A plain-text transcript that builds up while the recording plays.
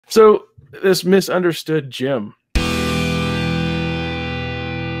So this misunderstood Jim. I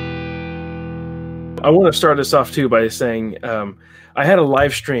want to start this off too by saying I had a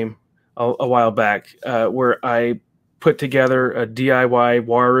live stream a while back where I put together a DIY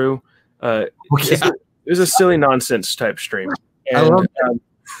Waru. It was a silly nonsense type stream, and I love that.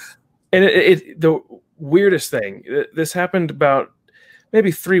 And the weirdest thing, this happened about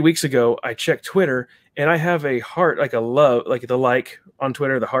maybe 3 weeks ago. I checked Twitter, and I have a heart, like a love, like the like on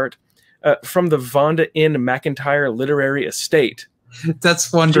Twitter, the heart from the Vonda N. McIntyre Literary Estate.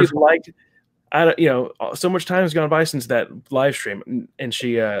 That's wonderful. She's liked, so much time has gone by since that live stream, and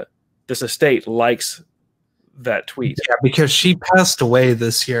she, this estate likes that tweet. Yeah, because she passed away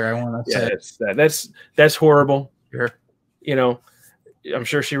this year. I want to say that's horrible. Sure. I'm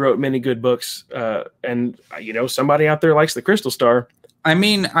sure she wrote many good books, and somebody out there likes the Crystal Star. I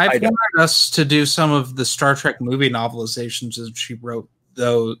mean, I've wanted us to do some of the Star Trek movie novelizations that she wrote,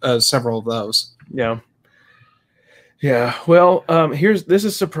 though, several of those. Yeah. Well, this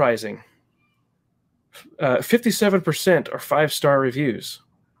is surprising. 57% are 5-star reviews.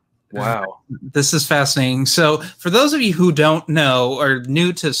 Wow. This is fascinating. So for those of you who don't know or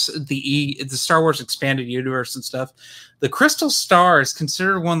new to the Star Wars expanded universe and stuff, The Crystal Star is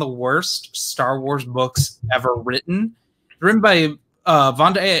considered one of the worst Star Wars books ever written by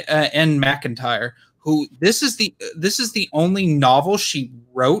Vonda N. McIntyre, who this is the only novel she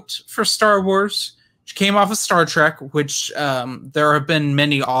wrote for Star Wars. She came off of Star Trek, which there have been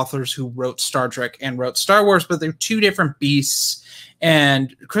many authors who wrote Star Trek and wrote Star Wars, but they're two different beasts.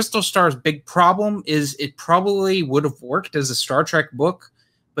 And Crystal Star's big problem is it probably would have worked as a Star Trek book,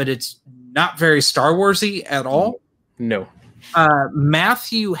 but it's not very Star Warsy at all. No.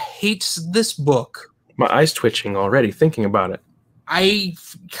 Matthew hates this book. My eye's twitching already thinking about it. I'm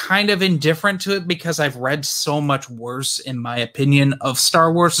kind of indifferent to it because I've read so much worse, in my opinion, of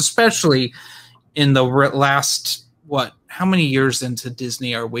Star Wars, especially in the last, how many years into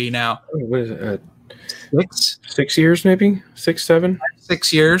Disney are we now? What is it? 6 years, maybe 6, 7,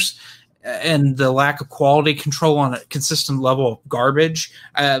 6 years, and the lack of quality control on a consistent level of garbage.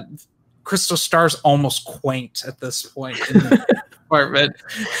 Crystal Star's almost quaint at this point in the department.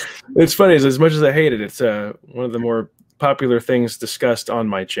 It's funny, as much as I hate it, it's one of the more popular things discussed on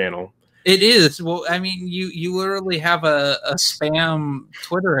my channel. It is. Well, I mean, you literally have a spam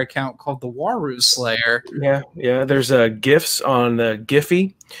Twitter account called the Waru Slayer. Yeah. There's GIFs on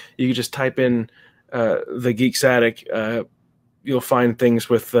Giphy. You can just type in the Geeks Attic. You'll find things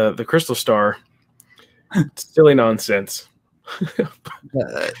with the Crystal Star. Silly nonsense.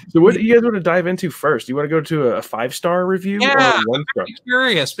 So what do you guys want to dive into first? Do you want to go to a 5-star review? Yeah, or 1 star? I'm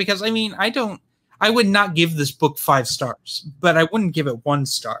curious because I would not give this book 5 stars, but I wouldn't give it 1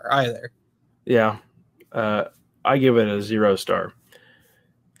 star either. Yeah, I give it a 0 star.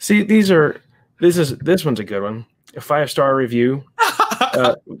 See, this one's a good one. A 5-star review.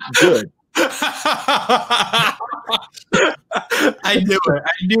 Good. I knew it.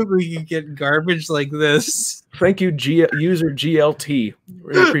 I knew we could get garbage like this. Thank you, user GLT.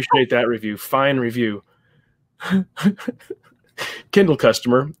 Really appreciate that review. Fine review. Kindle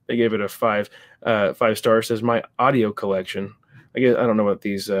customer, they gave it a 5 stars. Says my audio collection. I don't know what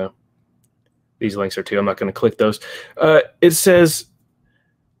these links are to. I'm not going to click those. It says,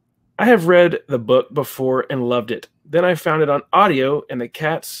 I have read the book before and loved it. Then I found it on audio, and the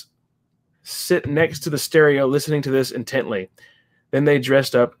cats sit next to the stereo listening to this intently. Then they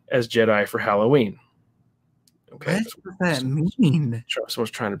dressed up as Jedi for Halloween. Okay, what does that mean? Someone's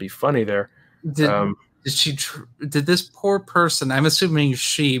trying to be funny there. Did this poor person, I'm assuming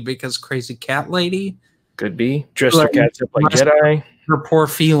she, because crazy cat lady? Could be. Dressed her cats up like Jedi. Her poor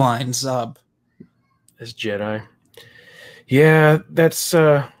felines up. As Jedi. Yeah, that's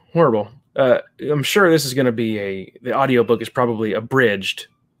horrible. I'm sure this is going to be the audiobook is probably abridged.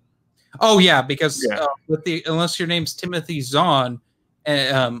 Oh yeah, because unless your name's Timothy Zahn,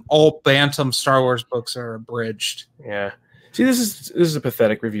 all Bantam Star Wars books are abridged. Yeah. See, this is a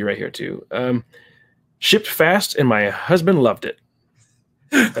pathetic review right here too. Shipped fast, and my husband loved it.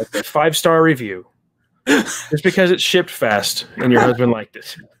 That's a 5-star review. Just because it's shipped fast and your husband liked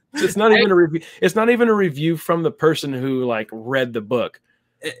it. It's not even a review. It's not even a review from the person who read the book.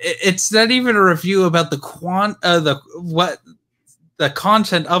 It's not even a review about the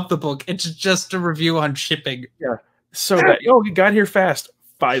content of the book. It's just a review on shipping. Yeah. So that you got here fast.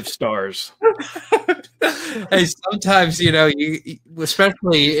 5 stars. Hey, sometimes you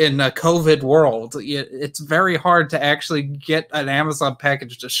especially in a COVID world, it's very hard to actually get an Amazon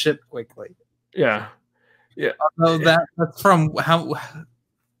package to ship quickly. Yeah. Although that's from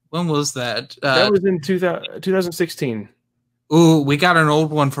when was that? That was in 2016. Ooh, we got an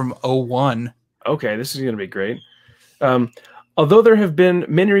old one from '01. Okay, this is going to be great. Although there have been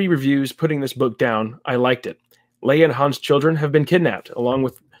many reviews putting this book down, I liked it. Leia and Han's children have been kidnapped, along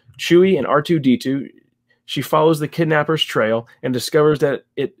with Chewie and R2-D2. She follows the kidnapper's trail and discovers that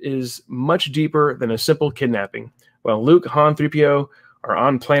it is much deeper than a simple kidnapping. While Luke, Han, 3PO are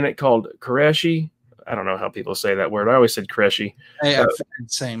on a planet called Koreshi. I don't know how people say that word. I always said Koreshi.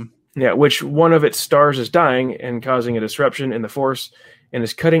 Same. Yeah, which one of its stars is dying and causing a disruption in the Force and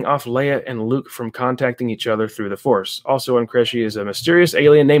is cutting off Leia and Luke from contacting each other through the Force. Also on Koreshi is a mysterious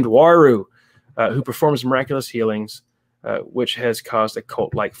alien named Waru, who performs miraculous healings, which has caused a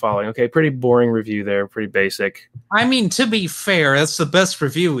cult-like following. Okay, pretty boring review there, pretty basic. I mean, to be fair, that's the best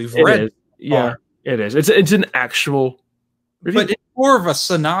review we've read. Yeah, it is. It's an actual review. But it's more of a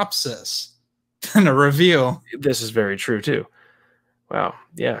synopsis than a review. This is very true, too. Wow,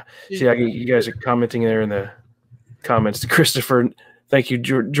 yeah. See, you guys are commenting there in the comments. Christopher, thank you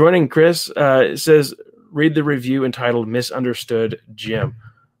for joining, Chris. It says, read the review entitled Misunderstood Jim.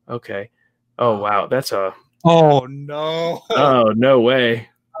 Okay. Oh, wow. That's a... Oh, no. Oh, no way.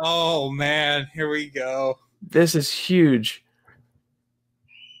 Oh, man. Here we go. This is huge.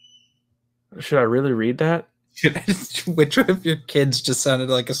 Should I really read that? Which of your kids just sounded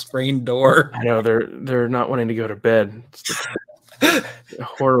like a sprained door? I know, they're not wanting to go to bed. It's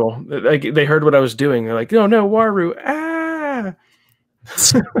horrible. Like, they heard what I was doing. They're like, no, Waru. Ah!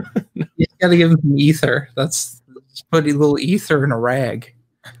 You gotta give them some ether. That's just put a little ether in a rag.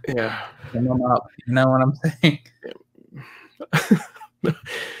 Yeah. Turn them up. You know what I'm saying?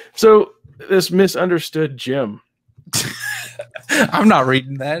 So this misunderstood Jim. I'm not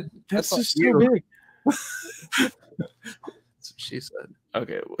reading that. That's just so big. That's what she said.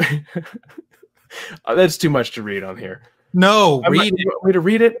 Okay. That's too much to read on here. No, read it. You want me to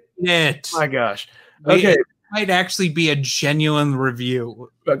read it? My gosh. Okay. It might actually be a genuine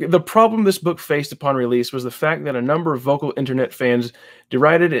review. Okay. The problem this book faced upon release was the fact that a number of vocal internet fans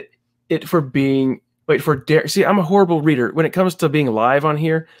derided it for being See, I'm a horrible reader. When it comes to being live on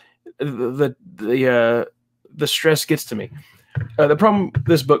here, the stress gets to me. The problem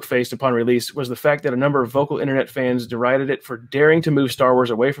this book faced upon release was the fact that a number of vocal internet fans derided it for daring to move Star Wars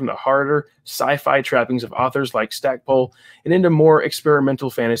away from the harder sci-fi trappings of authors like Stackpole and into more experimental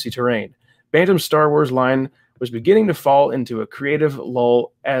fantasy terrain. Bantam's Star Wars line was beginning to fall into a creative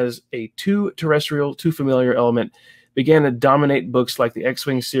lull as a too terrestrial, too familiar element began to dominate books like the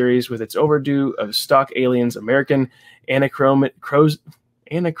X-Wing series with its overdue of stock aliens, American anachronisms,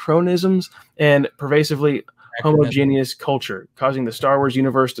 and pervasively homogeneous culture, causing the Star Wars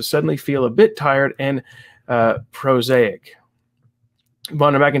universe to suddenly feel a bit tired and prosaic.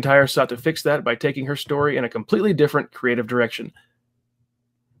 Vonda McIntyre sought to fix that by taking her story in a completely different creative direction.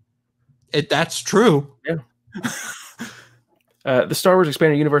 That's true. Yeah. The Star Wars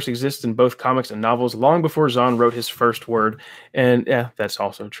Expanded Universe exists in both comics and novels long before Zahn wrote his first word, and yeah, that's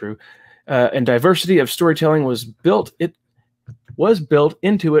also true. And diversity of storytelling was built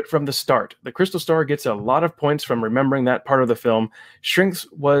into it from the start. The Crystal Star gets a lot of points from remembering that part of the film. Strength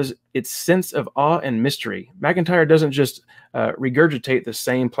was its sense of awe and mystery. McIntyre doesn't just regurgitate the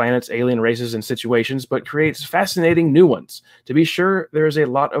same planets, alien races, and situations, but creates fascinating new ones. To be sure, there is a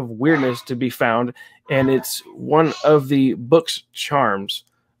lot of weirdness to be found, and it's one of the book's charms.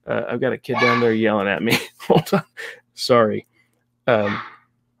 I've got a kid down there yelling at me. Hold on. Sorry.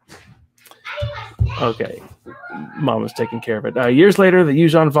 Okay. Mom was taking care of it. Years later, the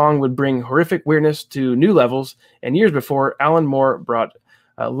Yuuzhan Vong would bring horrific weirdness to new levels, and years before, Alan Moore brought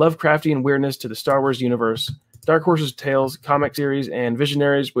Lovecraftian weirdness to the Star Wars universe. Dark Horse's Tales comic series and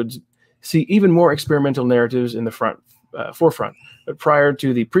Visionaries would see even more experimental narratives in the forefront. But prior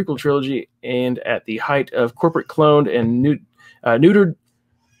to the prequel trilogy and at the height of corporate cloned and neutered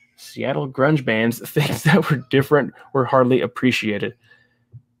Seattle grunge bands, things that were different were hardly appreciated.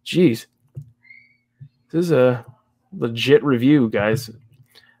 Jeez. This is a legit review, guys.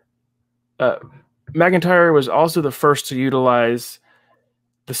 McIntyre was also the first to utilize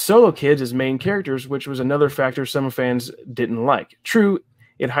the Solo kids as main characters, which was another factor some fans didn't like. True,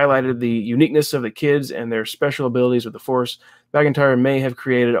 it highlighted the uniqueness of the kids and their special abilities with the Force. McIntyre may have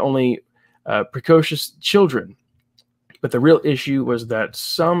created only precocious children, but the real issue was that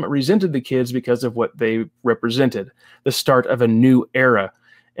some resented the kids because of what they represented, the start of a new era,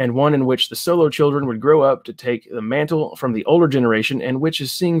 and one in which the Solo children would grow up to take the mantle from the older generation, and which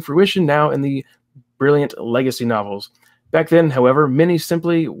is seeing fruition now in the brilliant legacy novels. Back then, however, many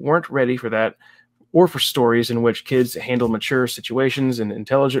simply weren't ready for that, or for stories in which kids handle mature situations in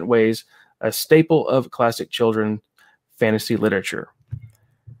intelligent ways, a staple of classic children fantasy literature.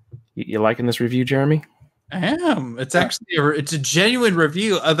 You liking this review, Jeremy? I am. It's actually it's a genuine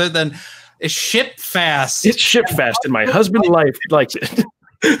review. Other than it's shipped fast. It's shipped fast, and my husband likes it.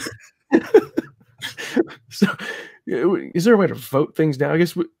 So, is there a way to vote things down? I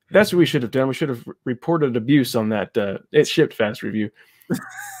guess that's what we should have done. We should have reported abuse on that. It's shipped fast review.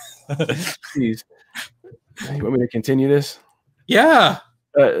 Jeez. You want me to continue this? Yeah.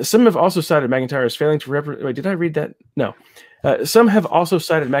 Some have also cited McIntyre as failing to represent. Wait, did I read that? No. Some have also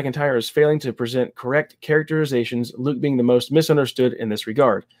cited McIntyre as failing to present correct characterizations, Luke being the most misunderstood in this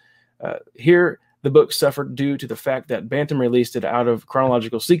regard. Here, the book suffered due to the fact that Bantam released it out of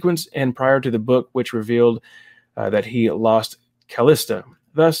chronological sequence and prior to the book, which revealed that he lost Callista.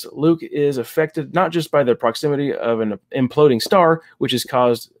 Thus, Luke is affected not just by the proximity of an imploding star, which is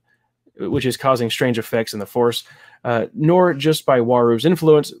causing strange effects in the Force, nor just by Waru's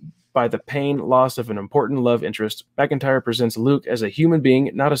influence, by the pain loss of an important love interest. McIntyre presents Luke as a human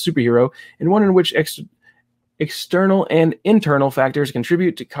being, not a superhero, and one in which external and internal factors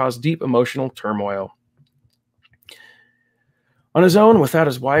contribute to cause deep emotional turmoil. On his own, without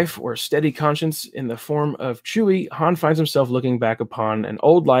his wife or steady conscience in the form of Chewie, Han finds himself looking back upon an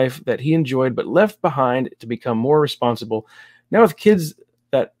old life that he enjoyed but left behind to become more responsible. Now with kids,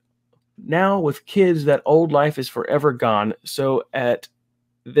 that old life is forever gone. So at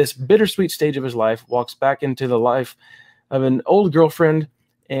this bittersweet stage of his life, walks back into the life of an old girlfriend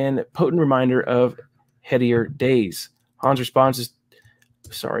and potent reminder of headier days. Han's response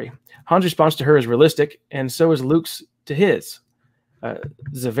to her is realistic, and so is Luke's to his.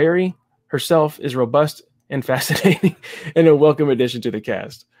 Zaveri herself is robust and fascinating, and a welcome addition to the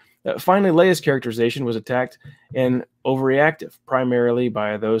cast. Finally, Leia's characterization was attacked and overreactive, primarily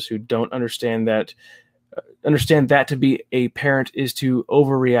by those who don't understand that to be a parent is to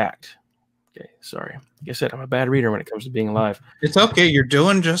overreact. Okay, sorry. Like I said, I'm a bad reader when it comes to being alive. It's okay. You're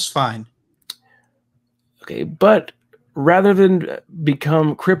doing just fine. Okay, but rather than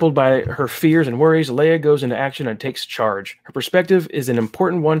become crippled by her fears and worries, Leia goes into action and takes charge. Her perspective is an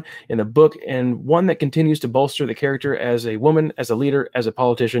important one in the book and one that continues to bolster the character as a woman, as a leader, as a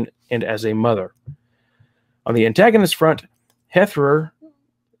politician, and as a mother. On the antagonist front, Hethier,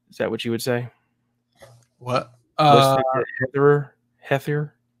 is that what you would say? What? Hethier,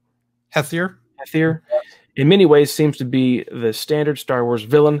 in many ways seems to be the standard Star Wars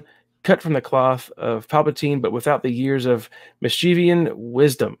villain, cut from the cloth of Palpatine, but without the years of Machiavellian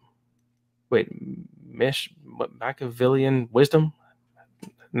wisdom. Wait, Machiavellian wisdom?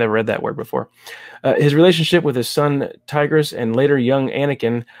 Never read that word before. His relationship with his son Tigris and later young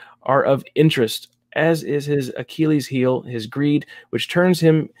Anakin are of interest, as is his Achilles heel, his greed, which turns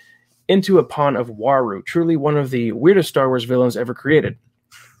him into a pawn of Waru, truly one of the weirdest Star Wars villains ever created.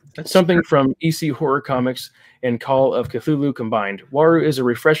 Something from EC Horror Comics and Call of Cthulhu combined. Waru is a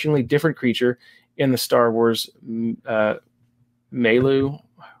refreshingly different creature in the Star Wars milieu,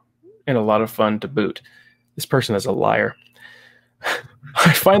 and a lot of fun to boot. This person is a liar.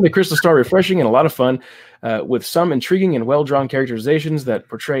 I find the Crystal Star refreshing and a lot of fun, with some intriguing and well-drawn characterizations that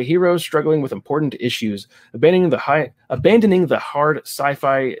portray heroes struggling with important issues, abandoning the hard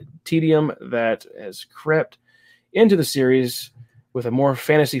sci-fi tedium that has crept into the series. With a more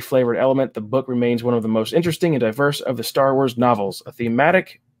fantasy-flavored element, the book remains one of the most interesting and diverse of the Star Wars novels, a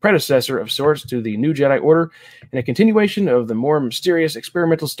thematic predecessor of sorts to the New Jedi Order, and a continuation of the more mysterious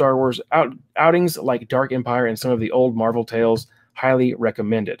experimental Star Wars outings like Dark Empire and some of the old Marvel tales. Highly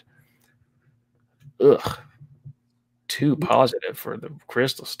recommended. Ugh. Too positive for the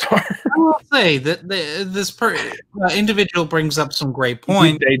Crystal Star. I will say that this individual brings up some great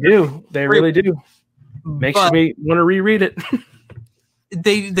points. They do. They really do. Makes me want to reread it.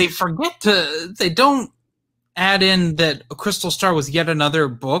 They forget they don't add in that A Crystal Star was yet another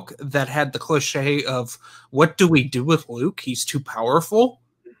book that had the cliche of, what do we do with Luke? He's too powerful.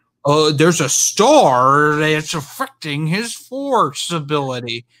 There's a star that's affecting his Force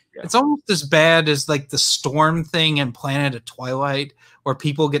ability. Yeah. It's almost as bad as like the storm thing in Planet of Twilight, where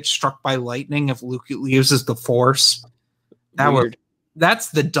people get struck by lightning if Luke uses the Force. That's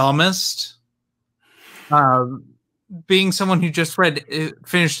the dumbest. Being someone who just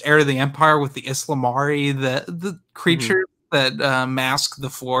finished Heir to the Empire with the Islamari, the creature that mask the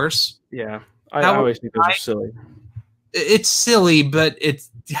Force. Yeah, I always think those are silly. It's silly, but it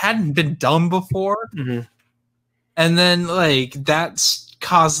hadn't been done before. And then, like, that's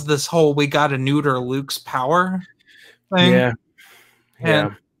caused this whole "we got to neuter Luke's power" thing. Yeah.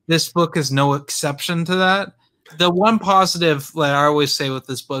 And this book is no exception to that. The one positive that I always say with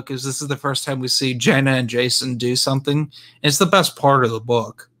this book is this is the first time we see Jaina and Jacen do something. It's the best part of the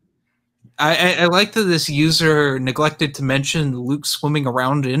book. I like that this user neglected to mention Luke swimming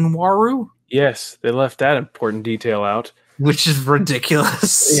around in Waru. Yes, they left that important detail out. which is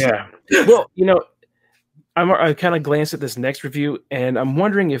ridiculous. Yeah. Well, I kind of glanced at this next review, and I'm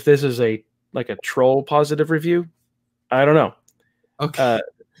wondering if this is a troll positive review. I don't know. Okay.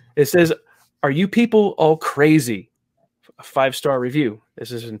 It says, "Are you people all crazy?" A 5-star review.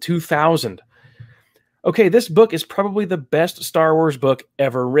 This is in 2000. Okay, this book is probably the best Star Wars book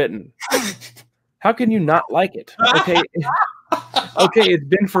ever written. How can you not like it? Okay, okay, it's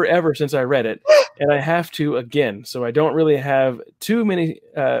been forever since I read it, and I have to again, so I don't really have too many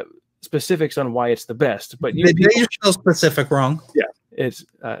specifics on why it's the best. But You're so specific wrong. Yeah, it's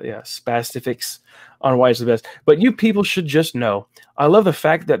specifics on why it's the best. But you people should just know. I love the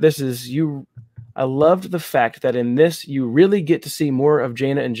fact that this is you. I loved the fact that in this you really get to see more of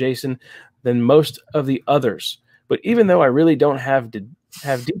Jaina and Jacen than most of the others. But even though I really don't have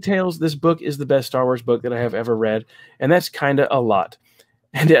details, this book is the best Star Wars book that I have ever read, and that's kind of a lot.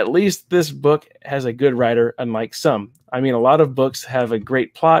 And at least this book has a good writer, unlike some. I mean, a lot of books have a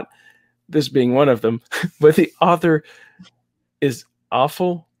great plot, this being one of them, but the author is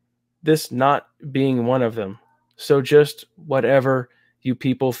awful, this not being one of them. So just whatever you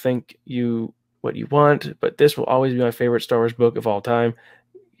people think what you want, but this will always be my favorite Star Wars book of all time.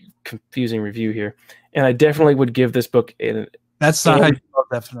 Confusing review here. And I definitely would give this book That's not how you feel,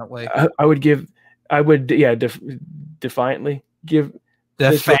 definitely. I would defiantly give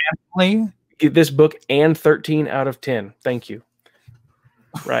this book and 13 out of 10. Thank you.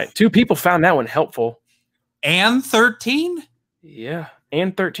 Right. 2 people found that one helpful. And 13? Yeah.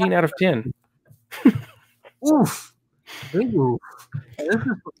 And 13 out of 10. Oof. Ooh. This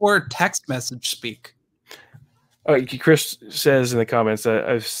is before text message speak. Chris says in the comments that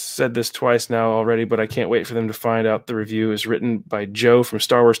I've said this twice now already, but I can't wait for them to find out the review is written by Joe from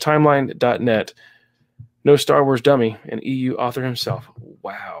StarWarsTimeline.net. No Star Wars dummy, an EU author himself.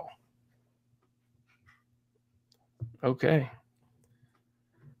 Wow. Okay.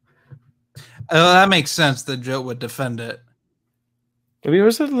 That makes sense that Joe would defend it. I mean, it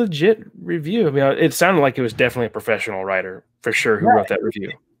was a legit review. I mean, it sounded like it was definitely a professional writer for sure who wrote that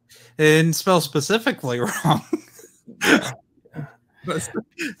review. It didn't spell specifically wrong. That's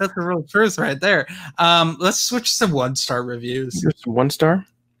the real truth right there. Let's switch to 1-star reviews. Just 1 star?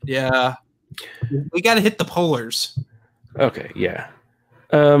 Yeah. We got to hit the polars. Okay, yeah.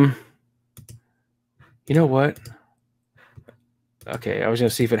 You know what? Okay, I was going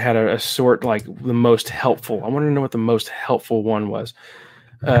to see if it had a sort like the most helpful. I want to know what the most helpful one was.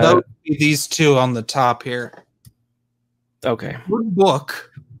 That would be these 2 on the top here. Okay. Good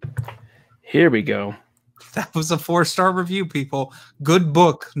book. Here we go. That was a 4-star review, people. Good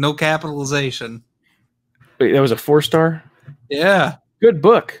book, no capitalization. Wait, that was a 4-star? Yeah. Good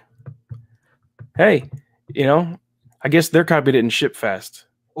book. Hey, I guess their copy didn't ship fast.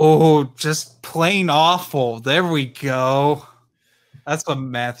 Oh, just plain awful. There we go. That's what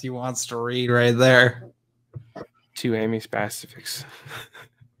Matthew wants to read right there. 2 Amy specifics.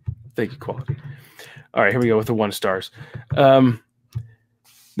 Thank you, quality. All right, here we go with the 1 stars.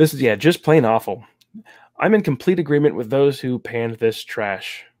 This is, just plain awful. I'm in complete agreement with those who panned this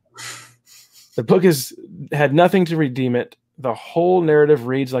trash. The book had nothing to redeem it. The whole narrative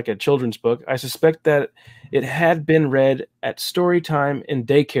reads like a children's book. I suspect that it had been read at story time in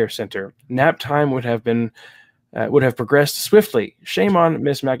daycare center. Nap time would have progressed swiftly. Shame on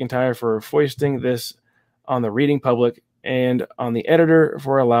Miss McIntyre for foisting this on the reading public and on the editor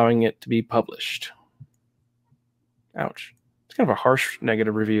for allowing it to be published. Ouch. It's kind of a harsh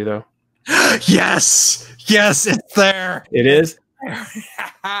negative review, though. Yes, it's there. It is.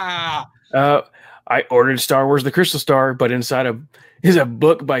 I ordered Star Wars: The Crystal Star, but inside is a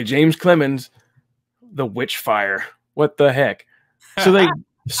book by James Clemens, The Witchfire. What the heck?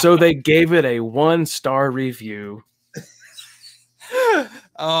 So they gave it a 1-star review.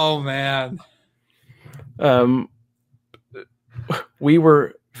 Oh man. We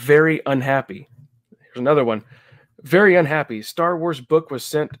were very unhappy. Here's another one. Very unhappy. Star Wars book was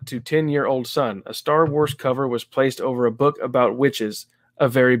sent to 10-year-old son. A Star Wars cover was placed over a book about witches. A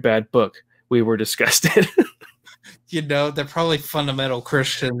very bad book. We were disgusted. They're probably fundamental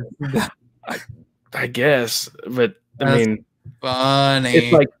Christian. I guess, but That's I mean, funny.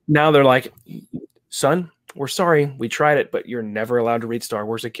 It's like now they're like, son, we're sorry, we tried it, but you're never allowed to read Star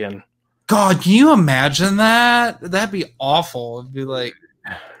Wars again. God, can you imagine that? That'd be awful. It'd be like,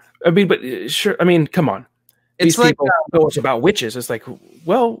 but sure. I mean, come on. It's These like people go, it's about witches. It's like,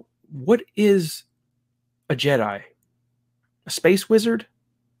 well, what is a Jedi? A space wizard,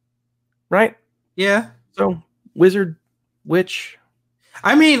 right? Yeah. So wizard, witch.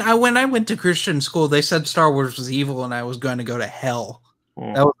 I mean, when I went to Christian school, they said Star Wars was evil and I was going to go to hell.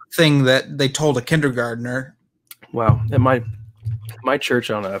 That was a thing that they told a kindergartner. Wow. At my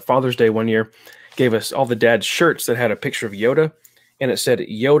church on a Father's Day one year gave us all the dad's shirts that had a picture of Yoda, and it said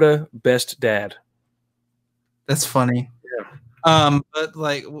Yoda best dad. That's funny. Yeah. But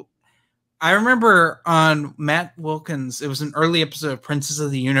like, I remember on Matt Wilkins, it was an early episode of Princes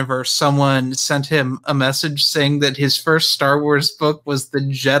of the Universe. Someone sent him a message saying that his first Star Wars book was the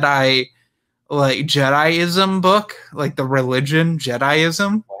Jediism book, like the religion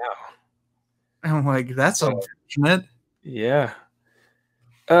Jediism. Wow. I'm like, that's unfortunate. Yeah.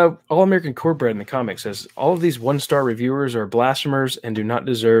 All American Cornbread in the comic says all of these 1-star reviewers are blasphemers and do not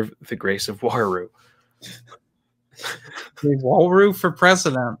deserve the grace of Waru. Waru for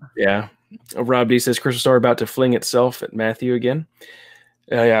president. Yeah. Rob D says Crystal Star about to fling itself at Matthew again.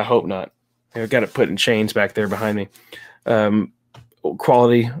 Yeah, I hope not. I've got it put in chains back there behind me.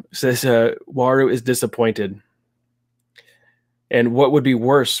 Quality says Waru is disappointed. And what would be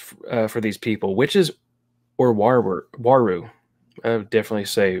worse for these people, witches or Waru? I would definitely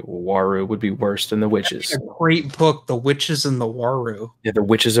say Waru would be worse than the witches. That's a great book, The Witches and the Waru. Yeah, the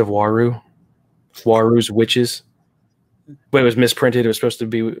Witches of Waru. Waru's Witches. But it was misprinted. It was supposed to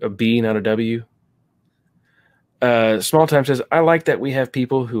be a B, not a W. Small Time says, I like that we have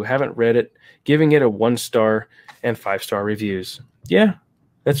people who haven't read it giving it a 1-star and 5-star reviews. Yeah,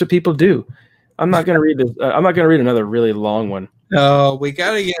 that's what people do. I'm not going to read this. I'm not going to read another really long one. No, we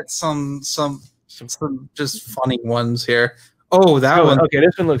got to get some just funny ones here. Oh, that one. Okay,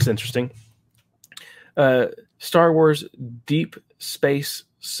 this one looks interesting. Star Wars Deep Space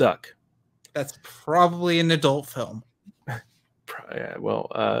Suck. That's probably an adult film. Yeah, well,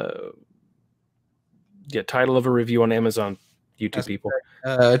 title of a review on Amazon, YouTube people.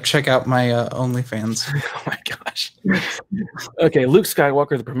 Check out my OnlyFans. Oh my gosh. Okay, Luke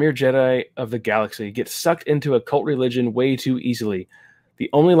Skywalker, the premier Jedi of the galaxy, gets sucked into a cult religion way too easily. The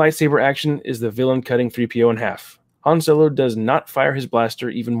only lightsaber action is the villain cutting 3PO in half. Han Solo does not fire his blaster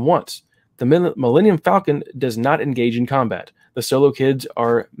even once. The Millennium Falcon does not engage in combat. The Solo kids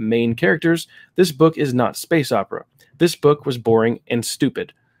are main characters. This book is not space opera. This book was boring and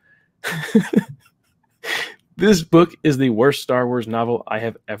stupid. This book is the worst Star Wars novel I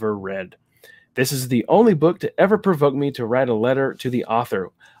have ever read. This is the only book to ever provoke me to write a letter to the author.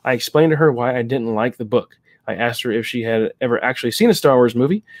 I explained to her why I didn't like the book. I asked her if she had ever actually seen a Star Wars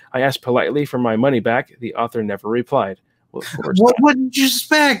movie. I asked politely for my money back. The author never replied. Well, of course what did you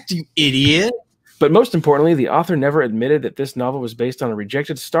expect, you idiot? But most importantly, the author never admitted that this novel was based on a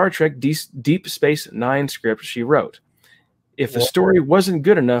rejected Star Trek Deep Space Nine script she wrote. If the story wasn't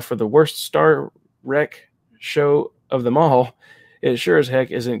good enough for the worst Star Wreck show of them all, it sure as heck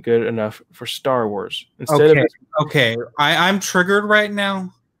isn't good enough for Star Wars. Okay, I'm triggered right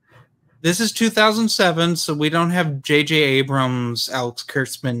now. This is 2007, so we don't have J.J. Abrams, Alex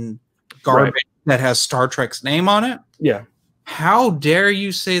Kurtzman garbage that has Star Trek's name on it. Yeah. How dare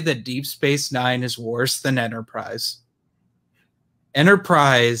you say that Deep Space Nine is worse than Enterprise?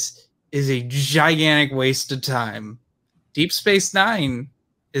 Enterprise is a gigantic waste of time. Deep Space Nine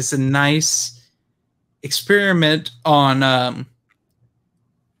is a nice experiment on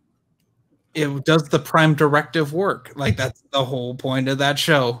it does the Prime Directive work. Like, that's the whole point of that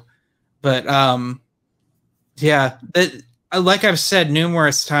show. But yeah, like I've said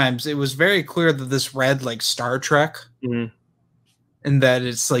numerous times, it was very clear that this read like Star Trek, and that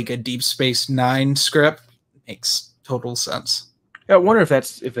it's like a Deep Space Nine script. Makes total sense. I wonder if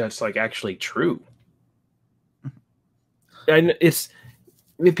that's like actually true. And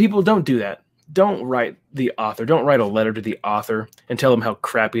people don't do that. Don't write the author. Don't write a letter to the author and tell them how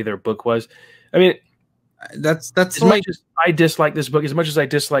crappy their book was. I mean, that's as much as I dislike this book, as much as I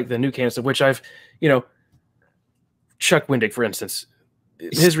dislike the new canon, which I've, Chuck Wendig, for instance,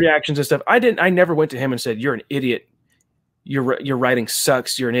 his reactions and stuff. I never went to him and said, "You're an idiot. Your writing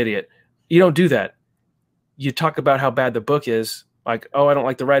sucks. You're an idiot." You don't do that. You talk about how bad the book is. Like, oh, I don't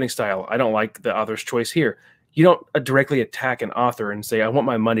like the writing style. I don't like the author's choice here. You don't directly attack an author and say, "I want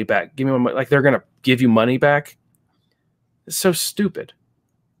my money back. Give me my money." Like, they're gonna give you money back. It's so stupid.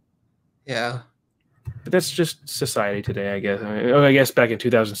 Yeah. But that's just society today, I guess. I guess back in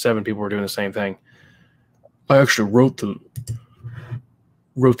 2007, people were doing the same thing. I actually wrote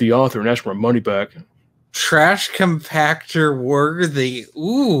the author and asked for my money back. Trash compactor worthy.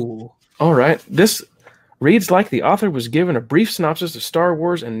 Ooh. All right. This reads like the author was given a brief synopsis of Star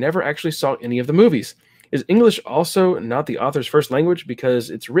Wars and never actually saw any of the movies. Is English also not the author's first language? Because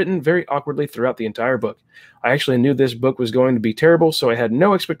it's written very awkwardly throughout the entire book. I actually knew this book was going to be terrible, so I had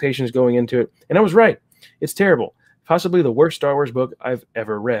no expectations going into it. And I was right. It's terrible. Possibly the worst Star Wars book I've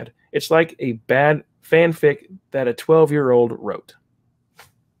ever read. It's like a bad fanfic that a 12-year-old wrote.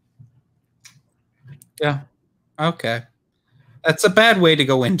 Yeah. Okay. That's a bad way to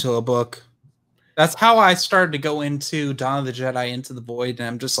go into a book. That's how I started to go into Dawn of the Jedi Into the Void, and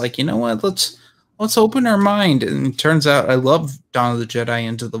I'm just like, you know what? Let's open our mind. And it turns out I love Dawn of the Jedi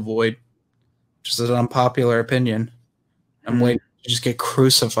Into the Void, which is an unpopular opinion. I'm waiting to just get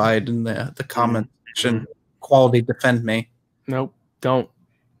crucified in the comment section. Quality, defend me. Nope, don't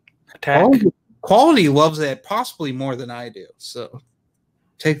attack. Quality loves it possibly more than I do. So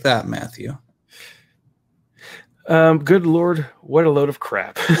take that, Matthew. Good Lord, what a load of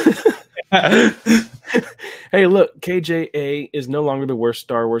crap. Hey, look, KJA is no longer the worst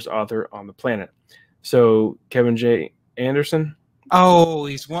Star Wars author on the planet. So Kevin J. Anderson. Oh,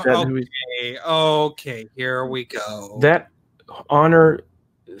 he's one. Okay, here we go. That honor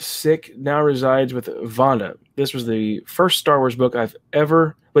sick now resides with Vonda. This was the first Star Wars book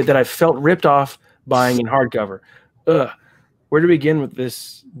that I felt ripped off buying in hardcover. Ugh. Where to begin with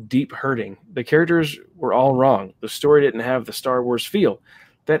this deep hurting? The characters were all wrong. The story didn't have the Star Wars feel.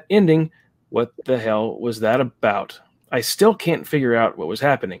 That ending, what the hell was that about? I still can't figure out what was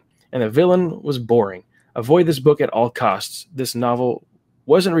happening. And the villain was boring. Avoid this book at all costs. This novel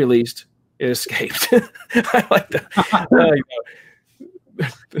wasn't released. It escaped. I like that.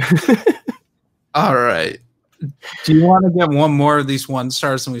 All right. Do you want to get one more of these 1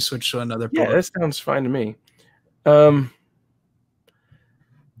 stars and we switch to another book? Yeah, that sounds fine to me.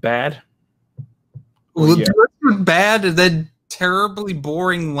 Bad. Well, yeah. Bad and then terribly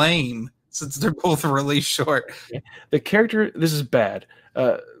boring lame, since they're both really short. This is bad.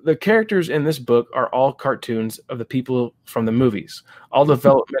 The characters in this book are all cartoons of the people from the movies. All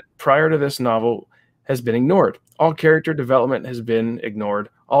development prior to this novel has been ignored. All character development has been ignored.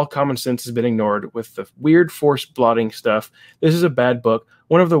 All common sense has been ignored with the weird force blotting stuff. This is a bad book,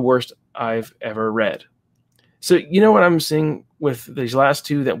 one of the worst I've ever read. So you know what I'm seeing with these last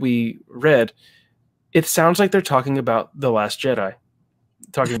 2 that we read? It sounds like they're talking about The Last Jedi,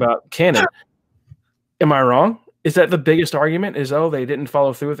 talking about canon. Am I wrong? Is that the biggest argument? Is, oh, they didn't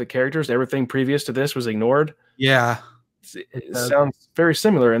follow through with the characters? Everything previous to this was ignored? Yeah. It sounds very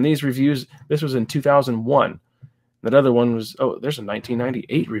similar. And these reviews, this was in 2001. That other one was, there's a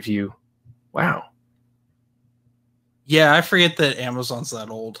 1998 review. Wow. Yeah, I forget that Amazon's that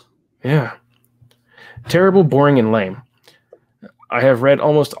old. Yeah. Terrible, boring, and lame. I have read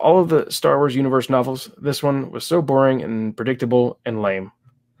almost all of the Star Wars universe novels. This one was so boring and predictable and lame.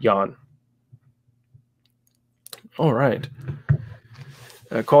 Yawn. All right.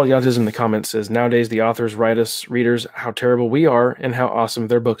 Quality Autism in the comments says, nowadays the authors write us readers how terrible we are and how awesome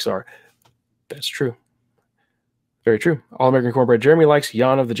their books are. That's true. Very true. All American Cornbread Jeremy likes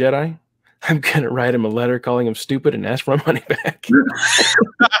Yawn of the Jedi. I'm going to write him a letter calling him stupid and ask for my money back.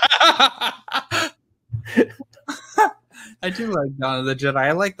 I do like Dawn of the Jedi.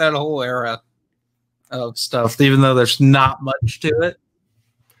 I like that whole era of stuff, even though there's not much to it.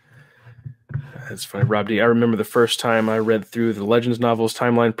 That's funny, Rob D. I remember the first time I read through the Legends novels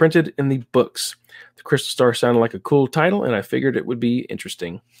timeline printed in the books. The Crystal Star sounded like a cool title, and I figured it would be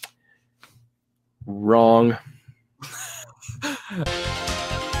interesting. Wrong.